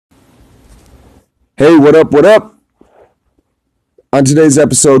Hey, what up? What up? On today's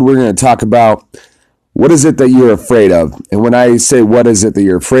episode, we're going to talk about what is it that you're afraid of. And when I say what is it that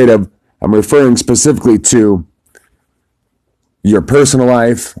you're afraid of, I'm referring specifically to your personal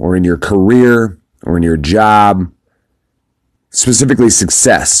life or in your career or in your job, specifically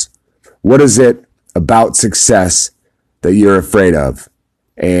success. What is it about success that you're afraid of?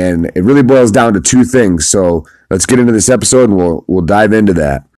 And it really boils down to two things. So let's get into this episode and we'll dive into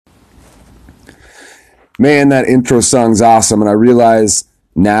that. Man, that intro song's awesome. And I realize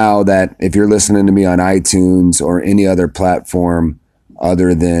now that if you're listening to me on iTunes or any other platform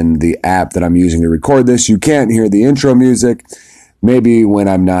other than the app that I'm using to record this, you can't hear the intro music. Maybe when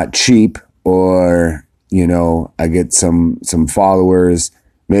I'm not cheap or, I get some followers,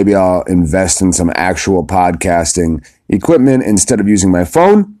 maybe I'll invest in some actual podcasting equipment instead of using my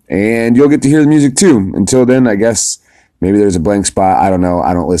phone, and you'll get to hear the music too. Until then, I guess maybe there's a blank spot. I don't know.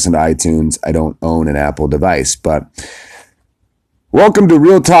 I don't listen to iTunes. I don't own an Apple device. But welcome to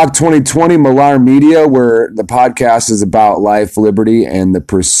Real Talk 2020 Millar Media, where the podcast is about life, liberty, and the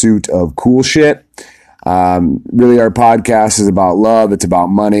pursuit of cool shit. Really, our podcast is about love. It's about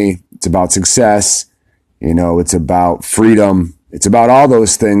money. It's about success. It's about freedom. It's about all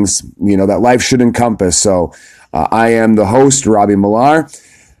those things, that life should encompass. So I am the host, Robbie Millar.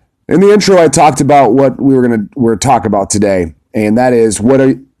 In the intro, I talked about what we're going to talk about today, and that is, what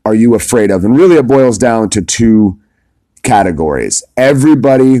are you afraid of? And really, it boils down to two categories.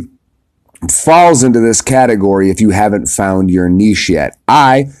 Everybody falls into this category if you haven't found your niche yet.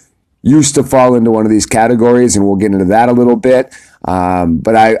 I used to fall into one of these categories, and we'll get into that a little bit.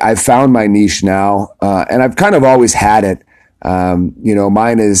 But I found my niche now, and I've kind of always had it.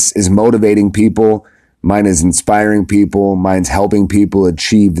 Mine is motivating people. Mine is inspiring people. Mine's helping people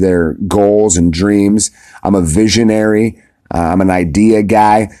achieve their goals and dreams. I'm a visionary. I'm an idea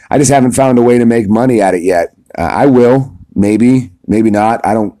guy. I just haven't found a way to make money at it yet. I will, maybe not.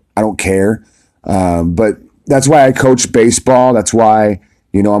 I don't care. But that's why I coach baseball. That's why,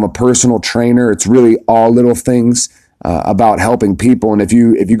 I'm a personal trainer. It's really all little things about helping people. And if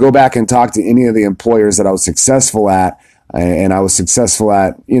you go back and talk to any of the employers that I was successful at, and I was successful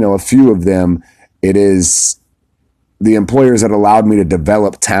at, a few of them, it is the employers that allowed me to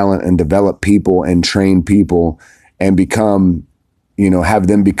develop talent and develop people and train people and become, have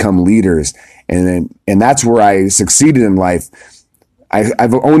them become leaders. And that's where I succeeded in life.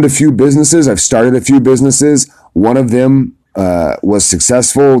 I've owned a few businesses. I've started a few businesses. One of them was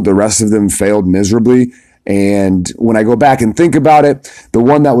successful. The rest of them failed miserably. And when I go back and think about it, the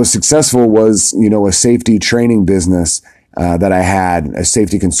one that was successful was, a safety training business that I had, a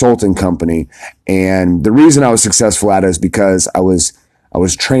safety consulting company. And the reason I was successful at it is because I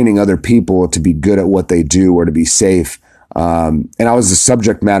was training other people to be good at what they do or to be safe. And I was a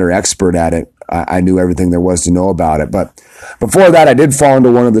subject matter expert at it. I knew everything there was to know about it. But before that, I did fall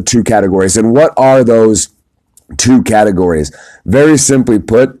into one of the two categories. And what are those two categories? Very simply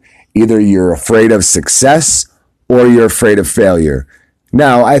put, either you're afraid of success or you're afraid of failure.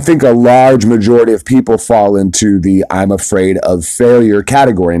 Now, I think a large majority of people fall into the I'm afraid of failure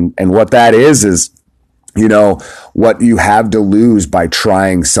category. And what that is, what you have to lose by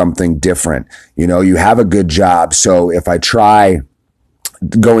trying something different. You have a good job. So if I try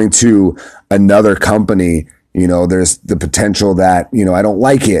going to another company, there's the potential that, I don't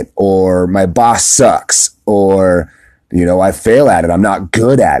like it, or my boss sucks, or, I fail at it. I'm not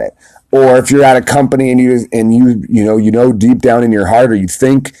good at it. Or if you're at a company and you deep down in your heart, or you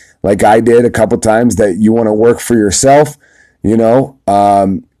think, like I did a couple times, that you want to work for yourself,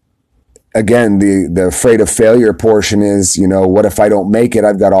 again, the afraid of failure portion is, what if I don't make it?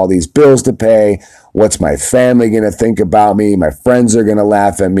 I've got all these bills to pay. What's my family going to think about me? My friends are going to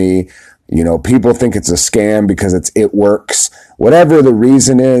laugh at me. People think it's a scam because it works. Whatever the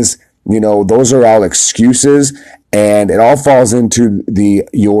reason is, those are all excuses. And it all falls into the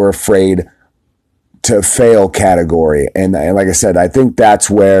you're afraid to fail category. And like I said, I think that's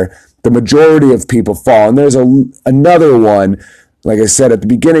where the majority of people fall. And there's another one, like I said at the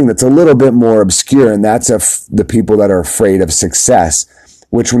beginning, that's a little bit more obscure, and that's the people that are afraid of success,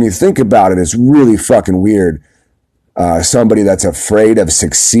 which when you think about it is really fucking weird. Somebody that's afraid of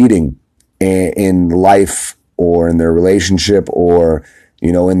succeeding in life or in their relationship or,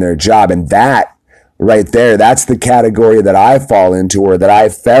 in their job. And that right there, that's the category that I fall into, or that I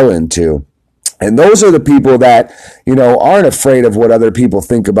fell into. And those are the people that, aren't afraid of what other people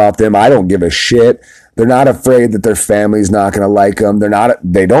think about them. I don't give a shit. They're not afraid that their family's not going to like them.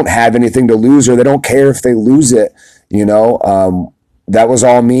 They don't have anything to lose, or they don't care if they lose it. That was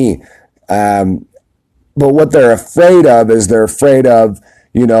all me. But what they're afraid of is they're afraid of,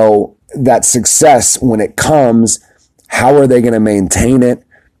 that success, when it comes, how are they going to maintain it?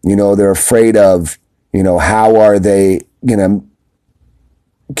 They're afraid of, how are they going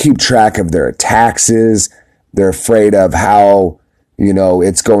to keep track of their taxes? They're afraid of how,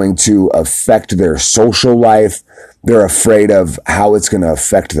 it's going to affect their social life. They're afraid of how it's going to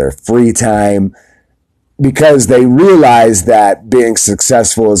affect their free time, because they realize that being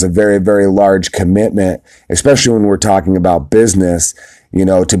successful is a very, very large commitment, especially when we're talking about business.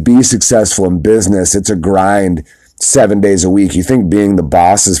 To be successful in business, it's a grind 7 days a week. You think being the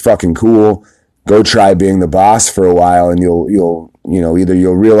boss is fucking cool? Go try being the boss for a while, and you'll either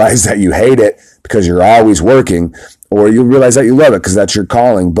you'll realize that you hate it because you're always working, or you'll realize that you love it because that's your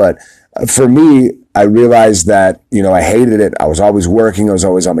calling. But for me, I realized that, I hated it. I was always working. I was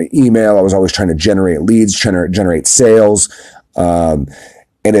always on my email. I was always trying to generate leads, generate sales. And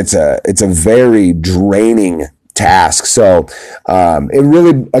it's a very draining task. So it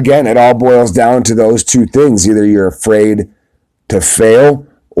really, again, it all boils down to those two things. Either you're afraid to fail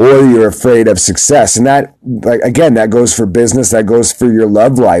or you're afraid of success. And that, again, that goes for business. That goes for your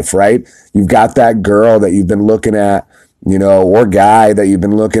love life, right? You've got that girl that you've been looking at, or guy that you've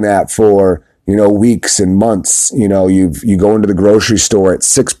been looking at for, weeks and months. You go into the grocery store at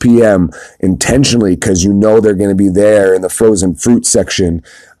 6 p.m. intentionally because they're going to be there in the frozen fruit section.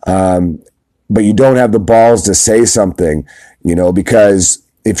 But you don't have the balls to say something, because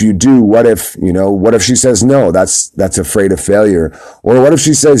if you do, what if she says no? That's afraid of failure. Or what if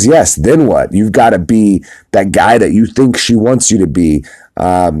she says yes? Then what? You've got to be that guy that you think she wants you to be.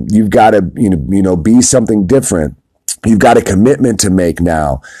 You've got to, be something different. You've got a commitment to make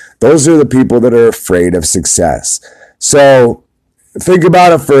now. Those are the people that are afraid of success. So think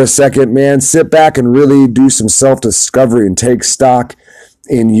about it for a second, man. Sit back and really do some self-discovery and take stock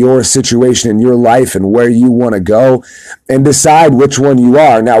in your situation, in your life, and where you want to go, and decide which one you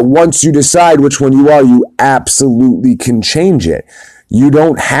are. Now, once you decide which one you are, you absolutely can change it. You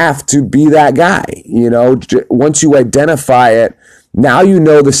don't have to be that guy. Once you identify it, now you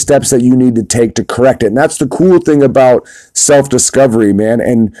know the steps that you need to take to correct it. And that's the cool thing about self-discovery, man.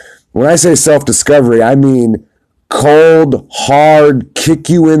 And when I say self-discovery, I mean cold, hard, kick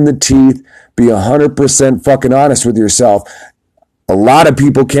you in the teeth, be 100% fucking honest with yourself. A lot of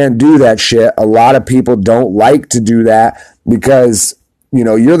people can't do that shit. A lot of people don't like to do that because,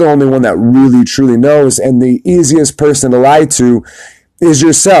 you're the only one that really, truly knows. And the easiest person to lie to is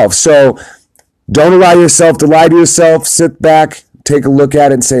yourself. So don't allow yourself to lie to yourself. Sit back, take a look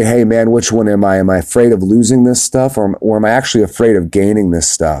at it and say, hey, man, which one am I? Am I afraid of losing this stuff, or am I actually afraid of gaining this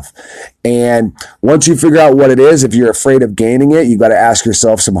stuff? And once you figure out what it is, if you're afraid of gaining it, you got to ask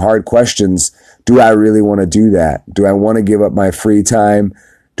yourself some hard questions. Do I really want to do that? Do I want to give up my free time?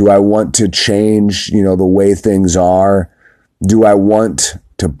 Do I want to change, the way things are? Do I want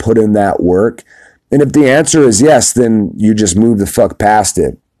to put in that work? And if the answer is yes, then you just move the fuck past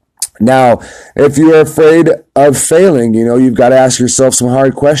it. Now, if you're afraid of failing, you've got to ask yourself some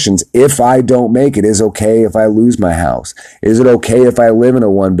hard questions. If I don't make it, is it okay if I lose my house? Is it okay if I live in a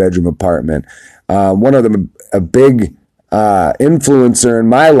 1-bedroom apartment? One of them, a big influencer in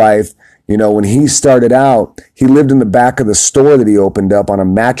my life, when he started out, he lived in the back of the store that he opened up on a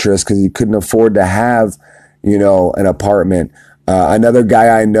mattress because he couldn't afford to have, an apartment. Another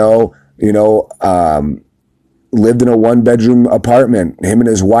guy I know, lived in a 1-bedroom apartment, him and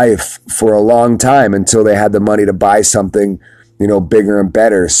his wife, for a long time until they had the money to buy something, bigger and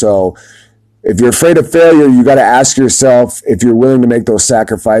better. So if you're afraid of failure, you got to ask yourself, if you're willing to make those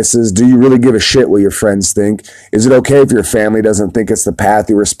sacrifices, do you really give a shit what your friends think? Is it okay if your family doesn't think it's the path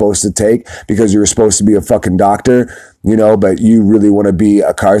you were supposed to take because you were supposed to be a fucking doctor, but you really want to be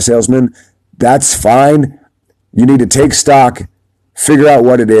a car salesman? That's fine. You need to take stock, figure out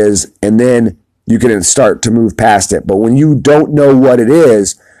what it is, and then you can start to move past it. But when you don't know what it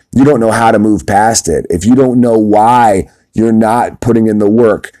is, you don't know how to move past it. If you don't know why you're not putting in the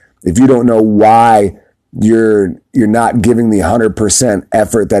work, if you don't know why you're not giving the 100%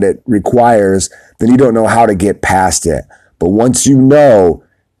 effort that it requires, then you don't know how to get past it. But once you know,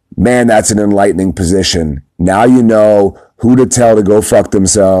 man, that's an enlightening position. Now you know who to tell to go fuck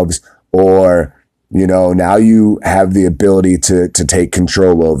themselves, or, now you have the ability to take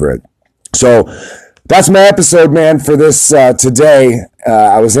control over it. So that's my episode, man, for this today.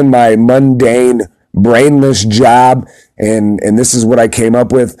 I was in my mundane, brainless job, and this is what I came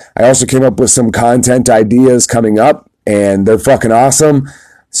up with. I also came up with some content ideas coming up, and they're fucking awesome.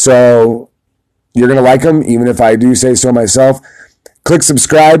 So you're going to like them, even if I do say so myself. Click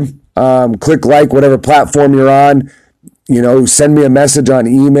subscribe, click like, whatever platform you're on. Send me a message on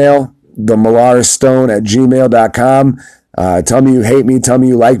email, themillarstone@gmail.com. Tell me you hate me. Tell me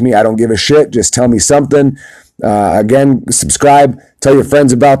you like me. I don't give a shit. Just tell me something. Again, subscribe. Tell your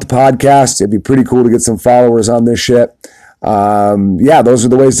friends about the podcast. It'd be pretty cool to get some followers on this shit. Those are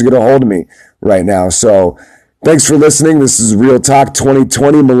the ways to get a hold of me right now. So thanks for listening. This is Real Talk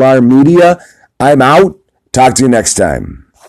 2020 Millar Media. I'm out. Talk to you next time.